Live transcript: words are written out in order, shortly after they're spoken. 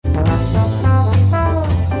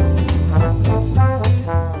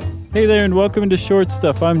Hey there, and welcome to Short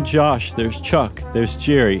Stuff. I'm Josh. There's Chuck. There's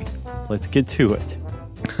Jerry. Let's get to it.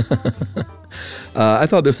 I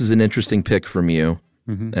thought this is an interesting pick from you,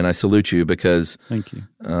 and I salute you because... Thank you.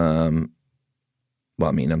 I'm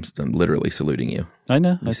literally saluting you. I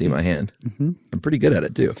know. You see my hand. Mm-hmm. I'm pretty good at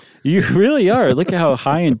it, too. You really are. Look at how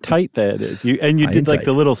high and tight that is. You did like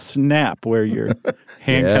the little snap where your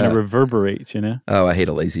hand kind of reverberates, you know? Oh, I hate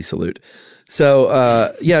a lazy salute. So,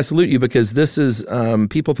 I salute you because this is,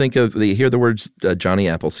 people they hear the words Johnny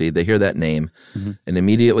Appleseed, they hear that name, and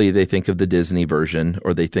immediately they think of the Disney version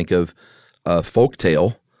or they think of folk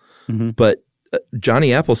tale. But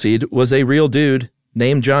Johnny Appleseed was a real dude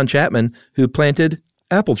named John Chapman who planted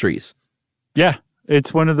apple trees. Yeah,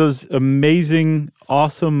 it's one of those amazing,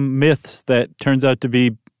 awesome myths that turns out to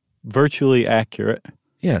be virtually accurate.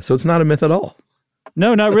 Yeah, so it's not a myth at all.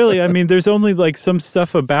 No, not really. I mean, there's only like some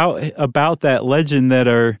stuff about that legend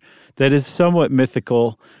that is somewhat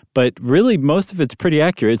mythical, but really most of it's pretty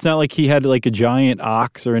accurate. It's not like he had like a giant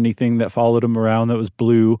ox or anything that followed him around that was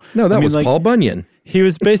blue. No, that was Paul Bunyan. He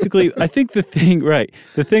was basically, I think the thing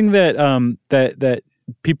that that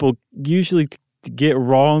people usually get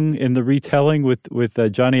wrong in the retelling with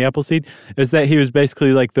Johnny Appleseed is that he was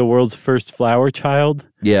basically like the world's first flower child.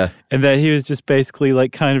 Yeah. And that he was just basically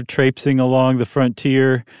like kind of traipsing along the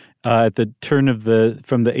frontier at the turn of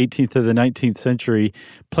from the 18th to the 19th century,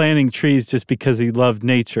 planting trees just because he loved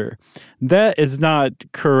nature. That is not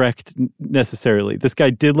correct necessarily. This guy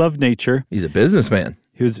did love nature. He's a businessman.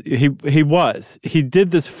 He was. He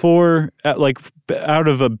did this out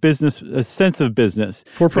of a sense of business.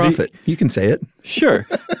 For profit. You can say it. Sure.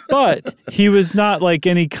 But he was not like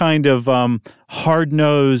any kind of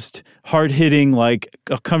hard-nosed, hard-hitting, like,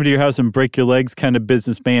 I'll come to your house and break your legs kind of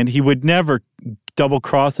businessman. He would never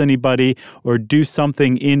double-cross anybody or do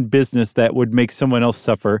something in business that would make someone else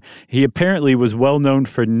suffer. He apparently was well known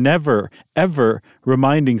for never, ever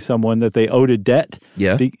reminding someone that they owed a debt.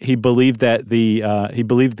 Yeah. He believed that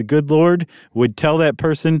the good Lord would tell that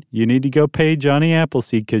person, you need to go pay Johnny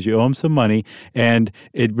Appleseed because you owe him some money. And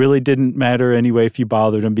it really didn't matter anyway if you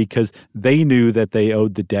bothered him because they knew that they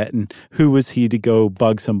owed the debt. And who was he to go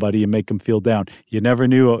bug somebody and make them feel down? You never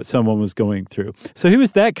knew what someone was going through. So he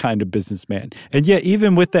was that kind of businessman. And yet,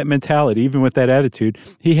 even with that mentality, even with that attitude,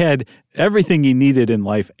 he had everything he needed in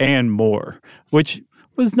life and more, which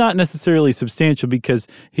was not necessarily substantial because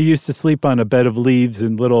he used to sleep on a bed of leaves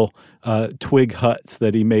in little twig huts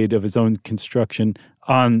that he made of his own construction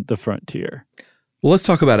on the frontier. Well, let's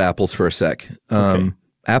talk about apples for a sec. Okay.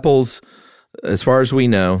 Apples, as far as we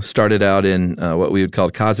know, started out in what we would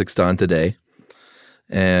call Kazakhstan today.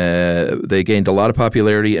 They gained a lot of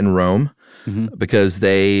popularity in Rome because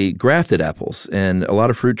they grafted apples. And a lot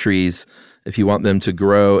of fruit trees, if you want them to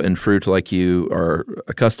grow and fruit like you are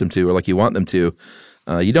accustomed to or like you want them to,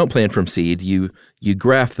 you don't plant from seed. You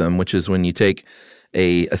graft them, which is when you take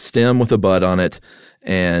a stem with a bud on it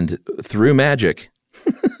and through magic,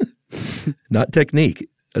 not technique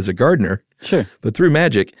as a gardener, sure, but through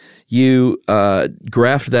magic, you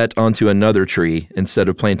graft that onto another tree instead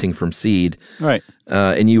of planting from seed. Right.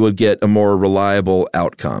 And you would get a more reliable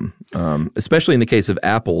outcome, especially in the case of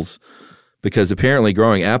apples, because apparently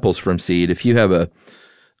growing apples from seed, if you have a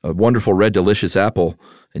wonderful red delicious apple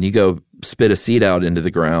and you go spit a seed out into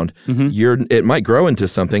the ground, it might grow into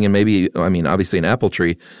something and maybe, obviously an apple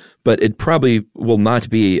tree, but it probably will not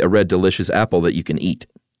be a red delicious apple that you can eat.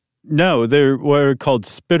 No, they were called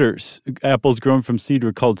spitters. Apples grown from seed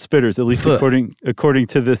were called spitters, at least according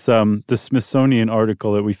to this the Smithsonian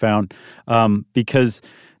article that we found, because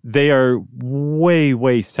they are way,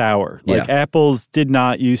 way sour. Like apples did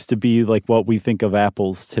not used to be like what we think of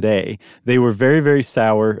apples today. They were very, very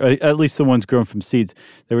sour, at least the ones grown from seeds.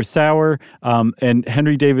 They were sour, and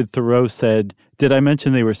Henry David Thoreau said, did I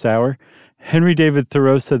mention they were sour? Henry David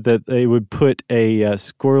Thoreau said that they would put a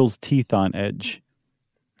squirrel's teeth on edge.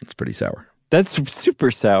 It's pretty sour. That's super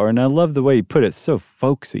sour, and I love the way he put it. So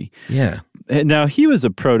folksy. Yeah. Now, he was a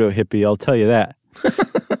proto-hippie, I'll tell you that.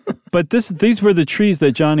 But these were the trees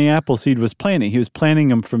that Johnny Appleseed was planting. He was planting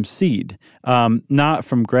them from seed, not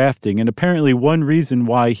from grafting. And apparently one reason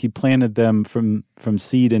why he planted them from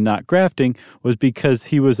seed and not grafting was because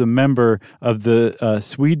he was a member of the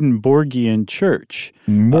Swedenborgian Church.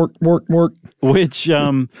 Mork.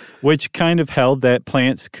 Which kind of held that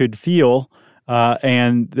plants could feel,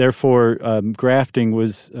 and therefore grafting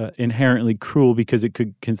was inherently cruel because it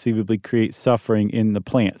could conceivably create suffering in the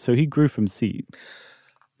plant. So he grew from seed.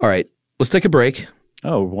 All right, let's take a break.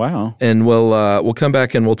 Oh, wow. And we'll come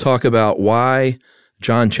back and we'll talk about why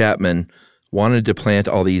John Chapman wanted to plant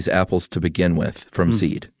all these apples to begin with from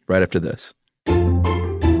seed right after this.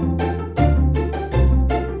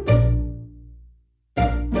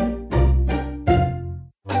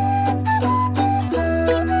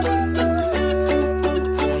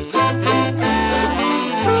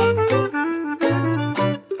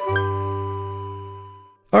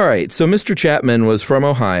 All right. So Mr. Chapman was from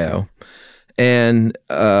Ohio. And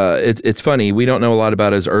it's funny. We don't know a lot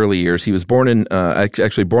about his early years. He was born in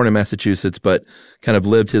Massachusetts, but kind of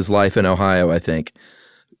lived his life in Ohio, I think,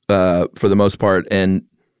 for the most part, and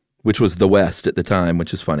which was the West at the time,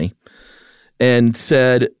 which is funny. And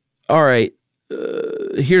said, all right,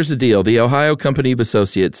 here's the deal. The Ohio Company of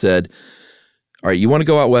Associates said, all right, you want to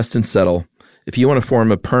go out west and settle. If you want to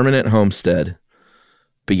form a permanent homestead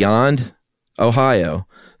beyond Ohio,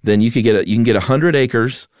 then you can get 100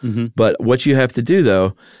 acres. Mm-hmm. But what you have to do,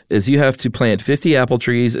 though, is you have to plant 50 apple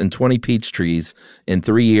trees and 20 peach trees in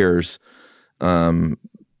 3 years.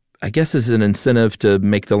 I guess as an incentive to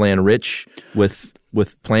make the land rich with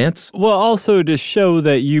plants. Well, also to show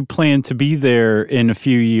that you plan to be there in a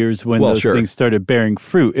few years when those things started bearing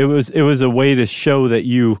fruit. It was a way to show that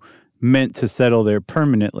you meant to settle there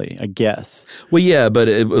permanently, I guess. Well, yeah, but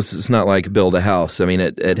it's not like build a house. I mean,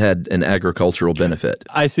 it had an agricultural benefit.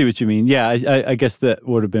 I see what you mean. Yeah, I guess that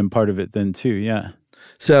would have been part of it then too, yeah.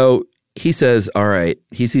 So he says, all right,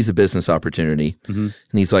 he sees a business opportunity. Mm-hmm.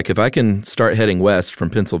 And he's like, if I can start heading west from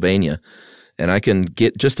Pennsylvania and I can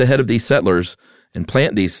get just ahead of these settlers and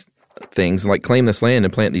plant these things, like claim this land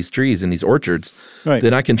and plant these trees and these orchards,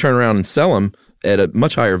 then I can turn around and sell them at a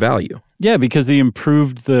much higher value. Yeah, because he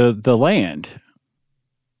improved the land.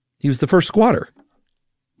 He was the first squatter.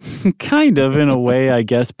 Kind of, in a way, I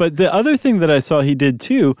guess. But the other thing that I saw he did,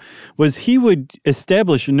 too, was he would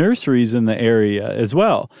establish nurseries in the area as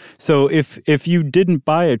well. So if you didn't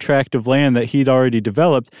buy a tract of land that he'd already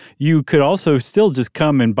developed, you could also still just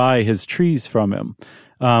come and buy his trees from him.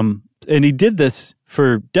 And he did this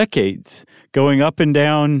for decades, going up and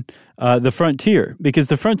down the frontier, because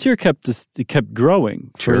the frontier kept growing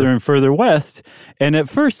further and further west. And at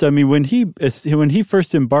first, I mean, when he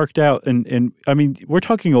first embarked out, and I mean, we're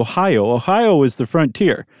talking Ohio. Ohio was the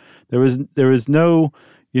frontier. There was no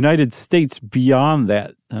United States beyond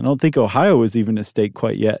that. I don't think Ohio was even a state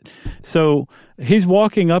quite yet. So he's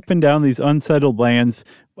walking up and down these unsettled lands,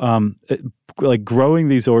 like growing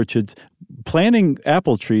these orchards, planting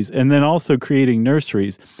apple trees, and then also creating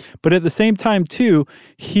nurseries. But at the same time, too,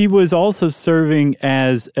 he was also serving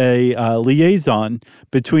as a liaison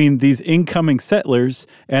between these incoming settlers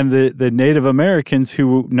and the Native Americans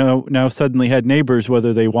who now suddenly had neighbors,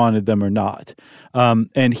 whether they wanted them or not.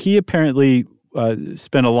 And he apparently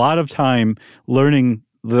spent a lot of time learning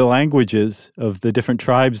the languages of the different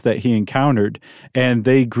tribes that he encountered, and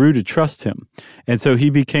they grew to trust him. And so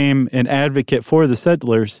he became an advocate for the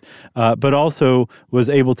settlers, but also was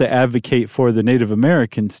able to advocate for the Native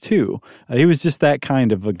Americans too. He was just that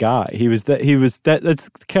kind of a guy. That's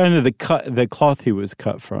kind of the cloth he was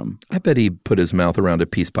cut from. I bet he put his mouth around a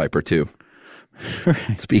peace pipe or two.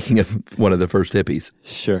 Right. Speaking of one of the first hippies.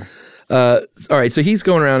 Sure. All right, so he's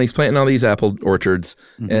going around, he's planting all these apple orchards,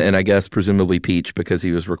 and I guess presumably peach because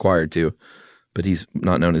he was required to, but he's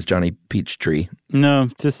not known as Johnny Peachtree. No,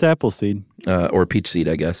 just Appleseed. Or peach seed,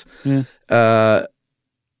 I guess. Yeah.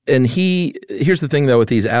 And here's the thing, though, with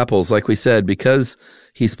these apples, like we said, because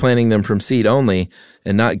he's planting them from seed only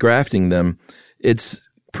and not grafting them, it's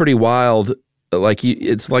pretty wild.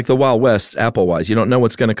 It's like the Wild West apple-wise. You don't know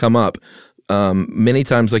what's going to come up. Many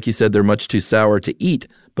times, like you said, they're much too sour to eat,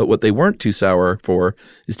 but what they weren't too sour for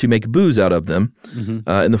is to make booze out of them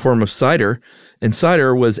in the form of cider. And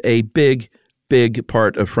cider was a big, big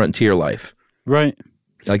part of frontier life. Right.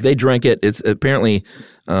 Like they drank it. It's apparently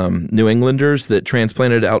New Englanders that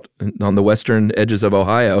transplanted out on the western edges of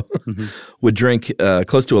Ohio would drink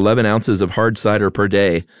close to 11 ounces of hard cider per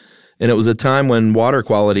day. And it was a time when water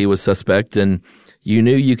quality was suspect, and you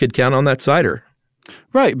knew you could count on that cider.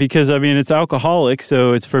 Right, because, I mean, it's alcoholic,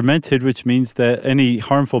 so it's fermented, which means that any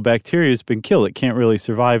harmful bacteria has been killed. It can't really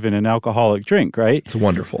survive in an alcoholic drink, right? It's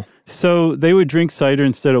wonderful. So they would drink cider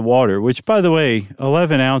instead of water, which, by the way,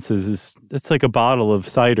 11 ounces that's like a bottle of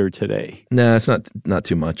cider today. No, it's not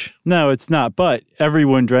too much. No, it's not, but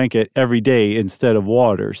everyone drank it every day instead of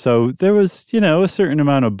water. So there was, a certain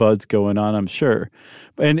amount of buzz going on, I'm sure.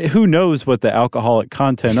 And who knows what the alcoholic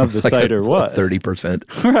content of the cider was.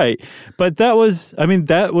 30%. Right. But that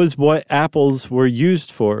was what apples were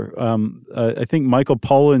used for. I think Michael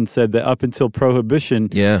Pollan said that up until Prohibition,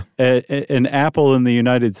 an apple in the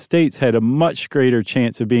United States had a much greater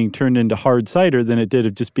chance of being turned into hard cider than it did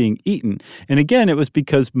of just being eaten. And again, it was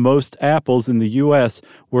because most apples in the U.S.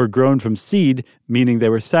 were grown from seed, meaning they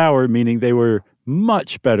were sour, meaning they were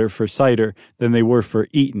much better for cider than they were for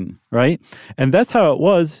eaten, right? And that's how it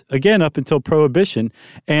was, again, up until Prohibition.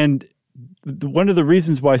 And one of the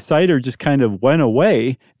reasons why cider just kind of went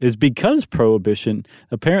away is because Prohibition.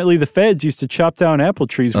 Apparently, the feds used to chop down apple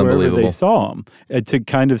trees wherever they saw them, and to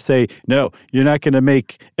kind of say, "No, you're not going to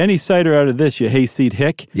make any cider out of this, you hayseed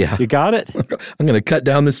hick." Yeah, you got it. I'm going to cut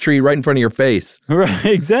down this tree right in front of your face. Right,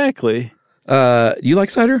 exactly. You like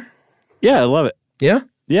cider? Yeah, I love it. Yeah,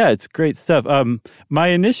 yeah, it's great stuff. My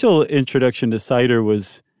initial introduction to cider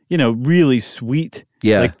was, really sweet.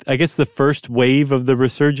 Yeah. Like, I guess the first wave of the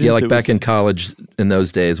resurgence. Yeah, like back in college in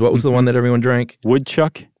those days. What was the one that everyone drank?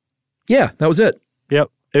 Woodchuck. Yeah, that was it. Yep.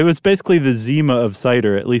 It was basically the Zima of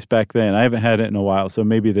cider, at least back then. I haven't had it in a while, so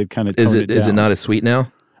maybe they've kind of toned it down. Is it not as sweet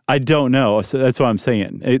now? I don't know. So that's what I'm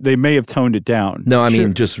saying. They may have toned it down. No, I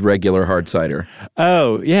mean just regular hard cider.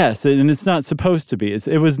 Oh, yes. And it's not supposed to be.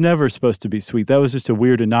 It was never supposed to be sweet. That was just a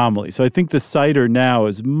weird anomaly. So I think the cider now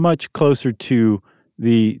is much closer to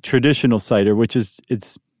the traditional cider, which is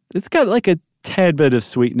it's got like a tad bit of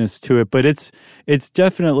sweetness to it, but it's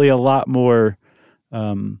definitely a lot more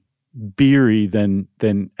beery than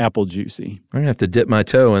apple juicy. I'm gonna have to dip my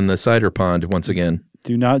toe in the cider pond once again.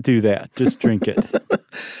 Do not do that. Just drink it.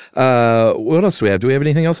 What else do we have? Do we have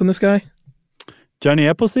anything else on this guy? Johnny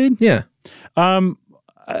Appleseed? Yeah.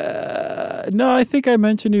 No, I think I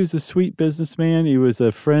mentioned he was a sweet businessman. He was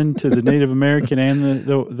a friend to the Native American and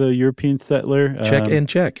the European settler.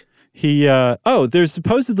 Check. There's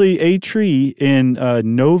supposedly a tree in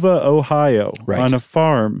Nova, Ohio, on a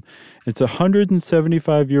farm. It's a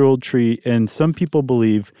 175-year-old tree, and some people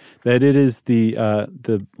believe that it is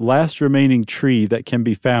the last remaining tree that can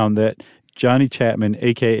be found that Johnny Chapman,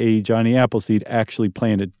 a.k.a. Johnny Appleseed, actually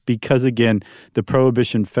planted because, again, the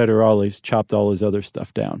Prohibition federales chopped all his other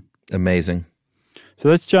stuff down. Amazing. So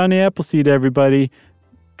that's Johnny Appleseed, everybody.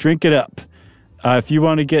 Drink it up. If you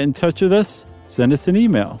want to get in touch with us, send us an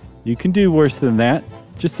email. You can do worse than that.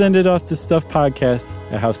 Just send it off to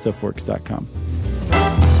stuffpodcast@howstuffworks.com.